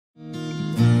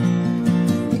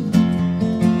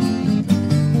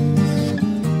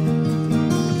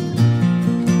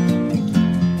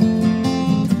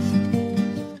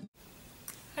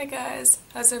guys,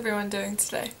 how's everyone doing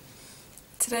today?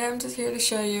 Today I'm just here to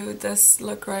show you this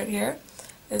look right here.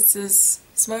 It's this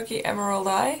smoky emerald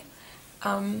eye.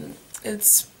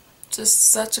 It's just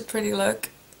such a pretty look.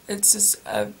 It's just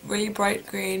a really bright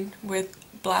green with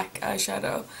black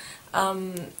eyeshadow,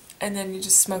 and then you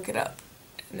just smoke it up.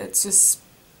 And it's just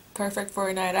perfect for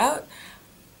a night out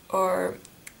or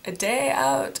a day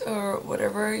out or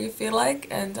whatever you feel like,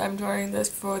 and I'm wearing this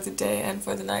for the day and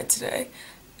for the night today.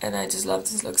 And I just love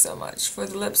this look so much. For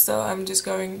the lips though, I'm just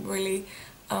going really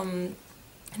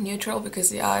neutral because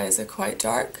the eyes are quite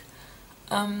dark.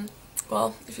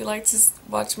 Well, if you like to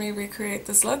watch me recreate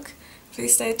this look,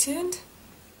 please stay tuned.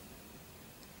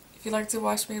 If you'd like to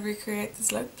watch me recreate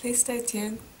this look, please stay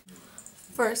tuned.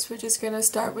 First, we're just going to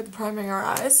start with priming our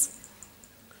eyes.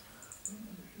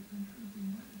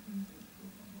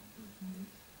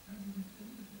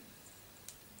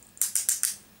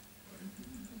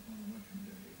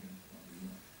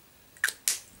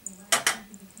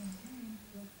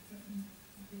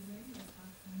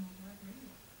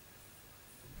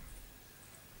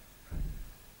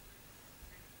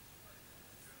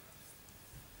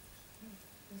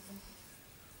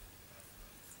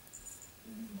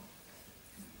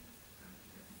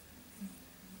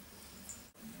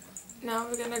 Now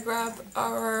we're gonna grab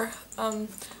our,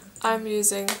 I'm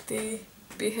using the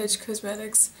BH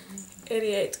Cosmetics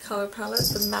 88 color palette,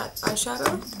 the matte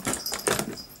eyeshadow.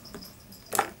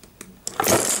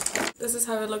 This is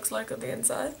how it looks like on the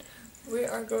inside. We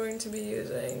are going to be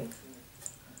using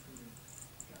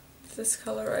this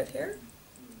color right here.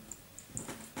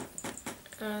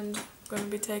 And I'm going to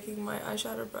be taking my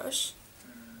eyeshadow brush.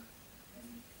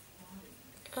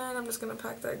 And I'm just going to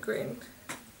pack that green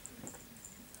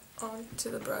onto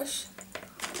the brush,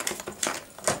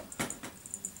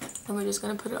 and we're just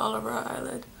going to put it all over our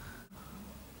eyelid.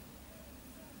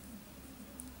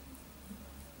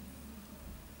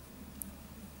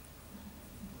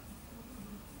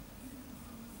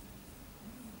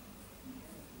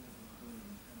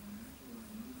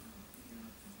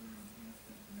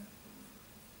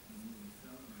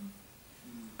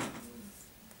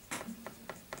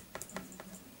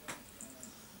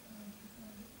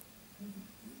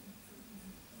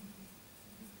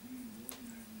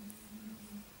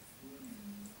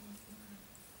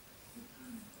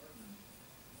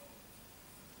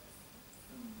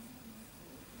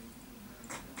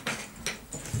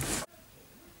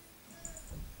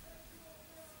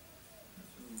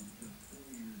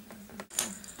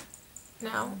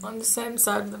 Now, on the same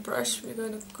side of the brush, we're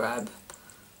going to grab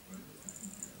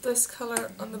this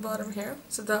color on the bottom here.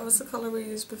 So that was the color we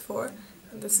used before,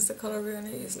 and this is the color we're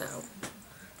going to use now.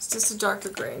 It's just a darker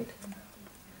green.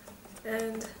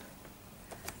 And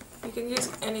you can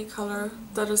use any color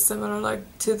that is similar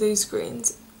like to these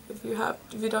greens if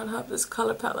you don't have this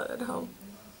color palette at home.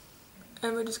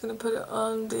 And we're just going to put it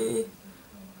on the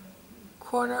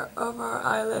corner of our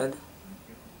eyelid.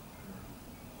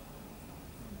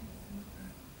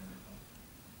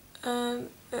 And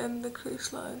in the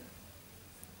crease line.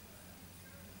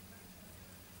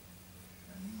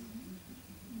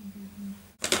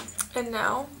 And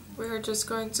now we're just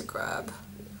going to grab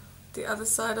the other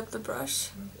side of the brush,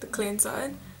 the clean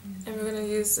side, and we're going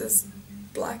to use this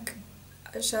black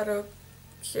eyeshadow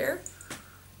here.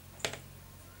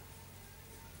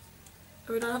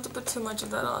 And we don't have to put too much of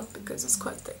that on because it's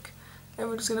quite thick. And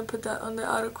we're just going to put that on the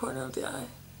outer corner of the eye.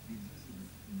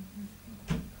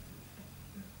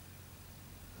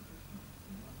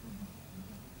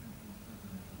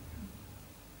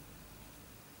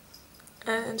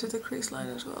 And into the crease line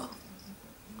as well.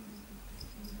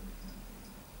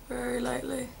 Very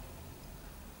lightly.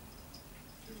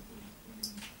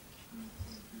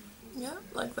 Yeah,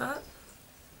 like that.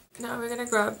 Now we're gonna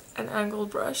grab an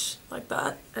angled brush, like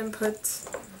that, and put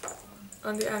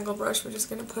on the angled brush, we're just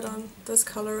gonna put on this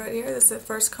color right here. This is the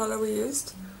first color we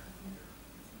used.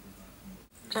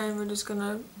 And we're just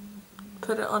gonna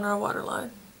put it on our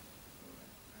waterline.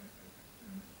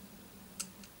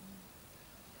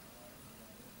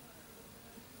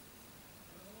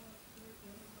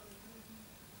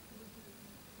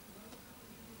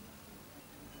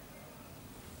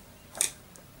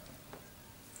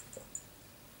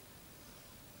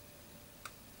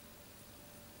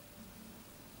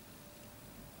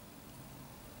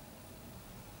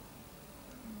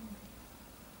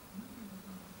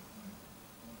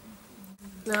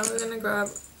 Now we're going to grab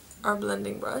our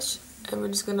blending brush and we're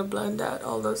just going to blend out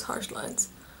all those harsh lines.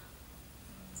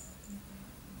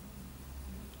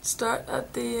 Start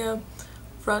at the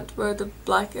front where the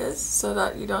black is so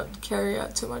that you don't carry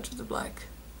out too much of the black.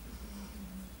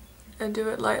 And do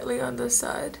it lightly on this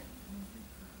side.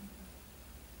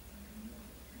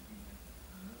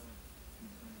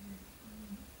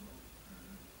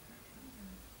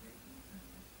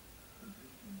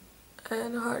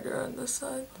 and harder on this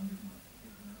side.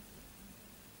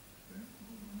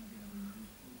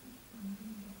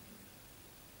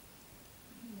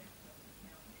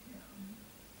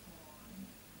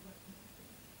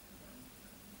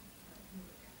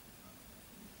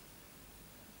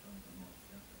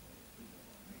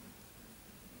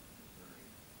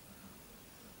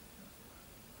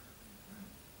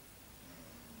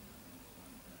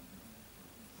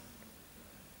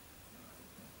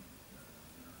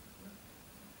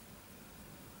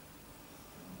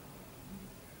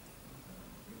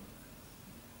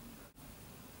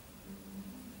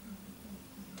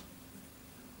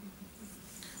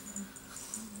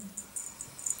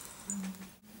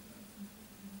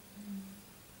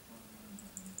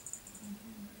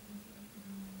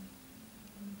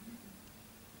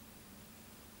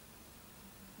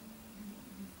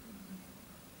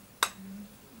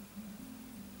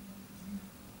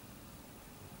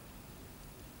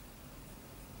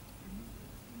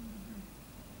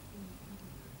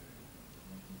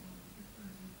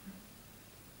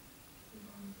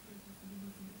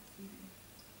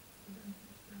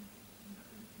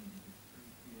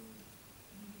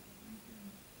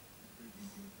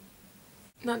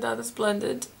 Now that is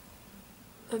blended,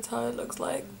 that's how it looks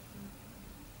like.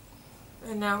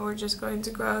 And now we're just going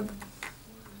to grab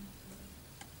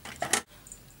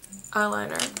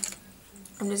eyeliner.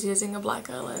 I'm just using a black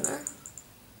eyeliner.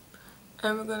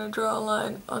 And we're going to draw a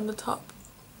line on the top.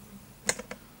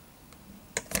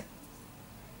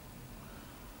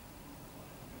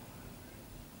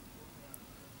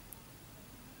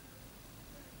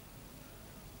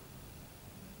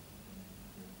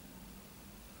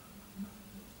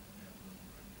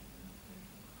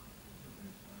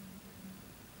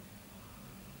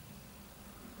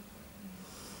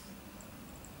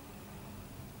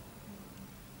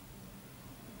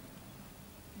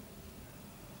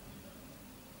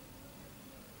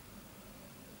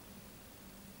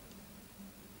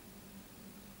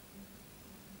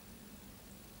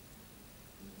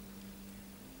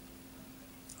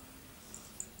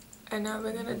 And now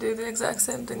we're going to do the exact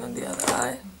same thing on the other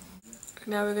eye. And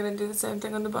now we're going to do the same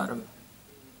thing on the bottom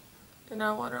in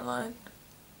our waterline.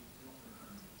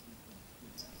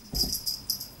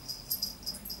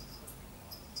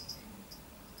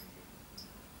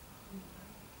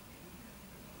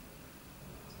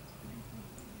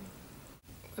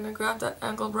 I'm going to grab that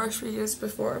angled brush we used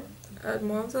before, add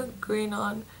more of the green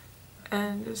on,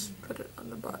 and just put it on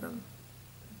the bottom.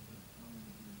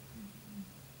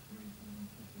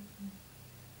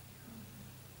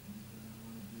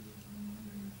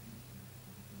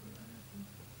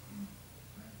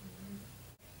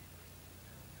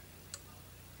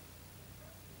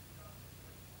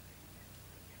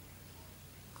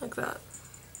 Like that.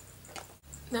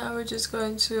 Now we're just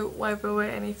going to wipe away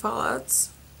any fallouts,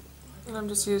 and I'm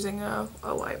just using a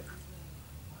wipe.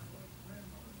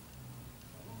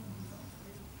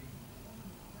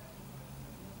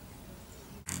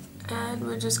 And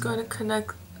we're just going to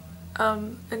connect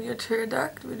in your tear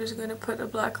duct, we're just going to put a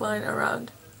black line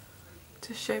around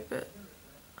to shape it.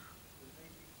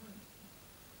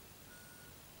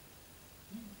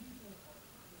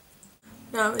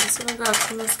 Now we're just going to grab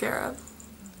some mascara.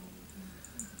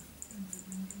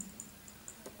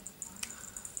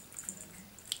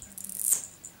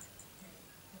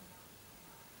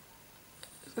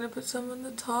 Just going to put some on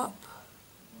the top.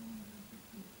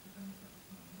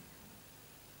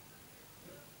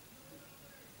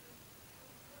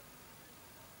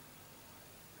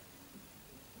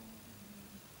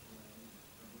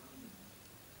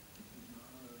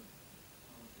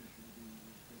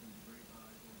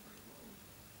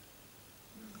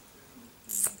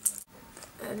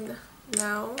 And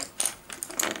now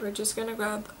we're just going to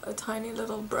grab a tiny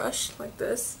little brush like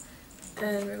this,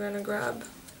 and we're going to grab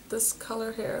this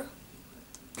color here,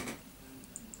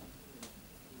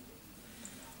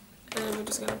 and we're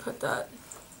just going to put that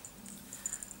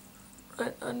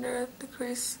right under the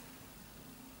crease.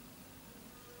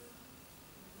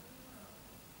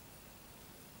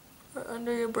 Or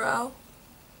under your brow.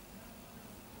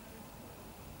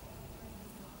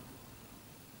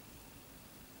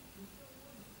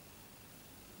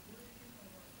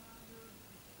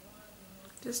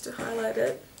 Just to highlight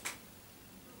it.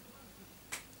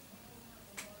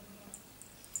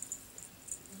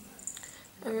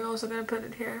 And we're also going to put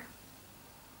it here,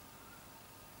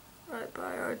 right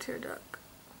by our tear duct.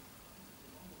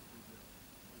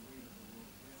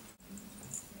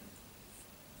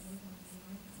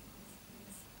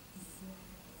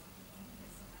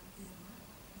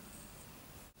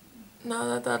 Now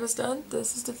that that is done,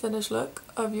 this is the finished look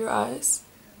of your eyes.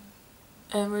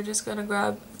 And we're just gonna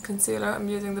grab concealer. I'm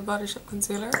using the Body Shop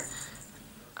concealer.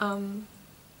 And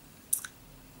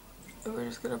we're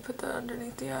just gonna put that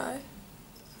underneath the eye.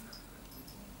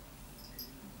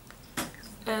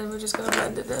 And we're just gonna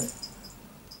blend it in.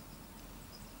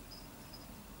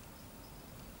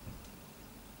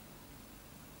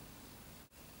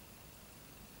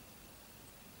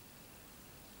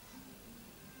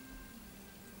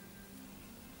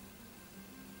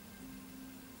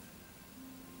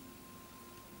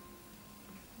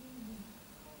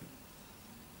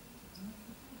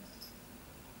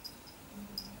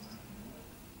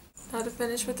 Now to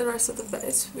finish with the rest of the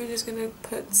face, we're just going to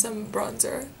put some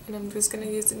bronzer, and I'm just going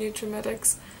to use the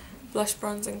Nutrimetics Blush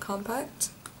Bronzing Compact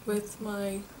with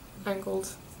my angled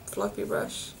fluffy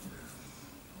brush.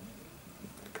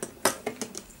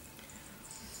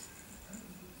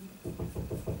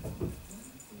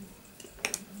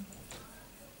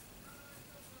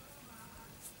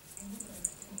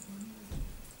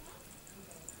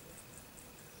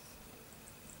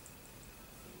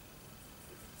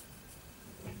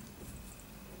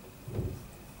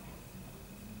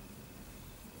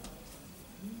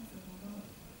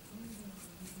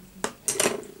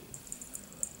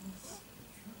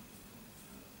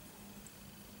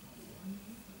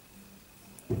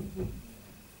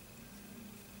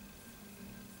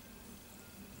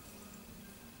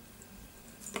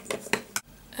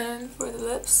 And for the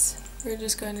lips, we're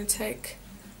just going to take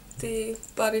the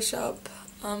Body Shop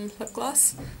lip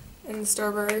gloss in the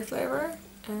strawberry flavor,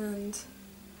 and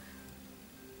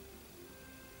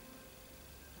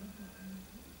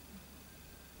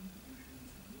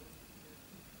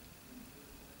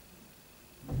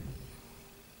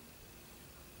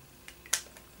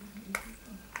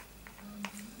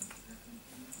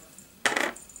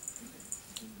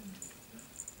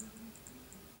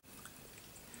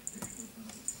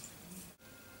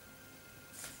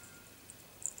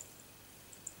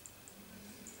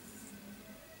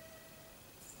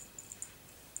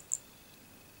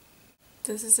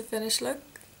this is the finished look.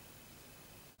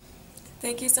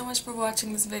 Thank you so much for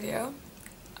watching this video.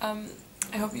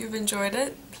 I hope you've enjoyed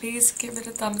it. Please give it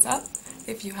a thumbs up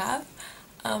if you have.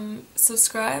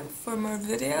 Subscribe for more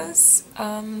videos.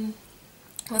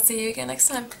 I'll see you again next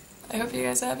time. I hope you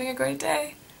guys are having a great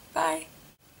day. Bye!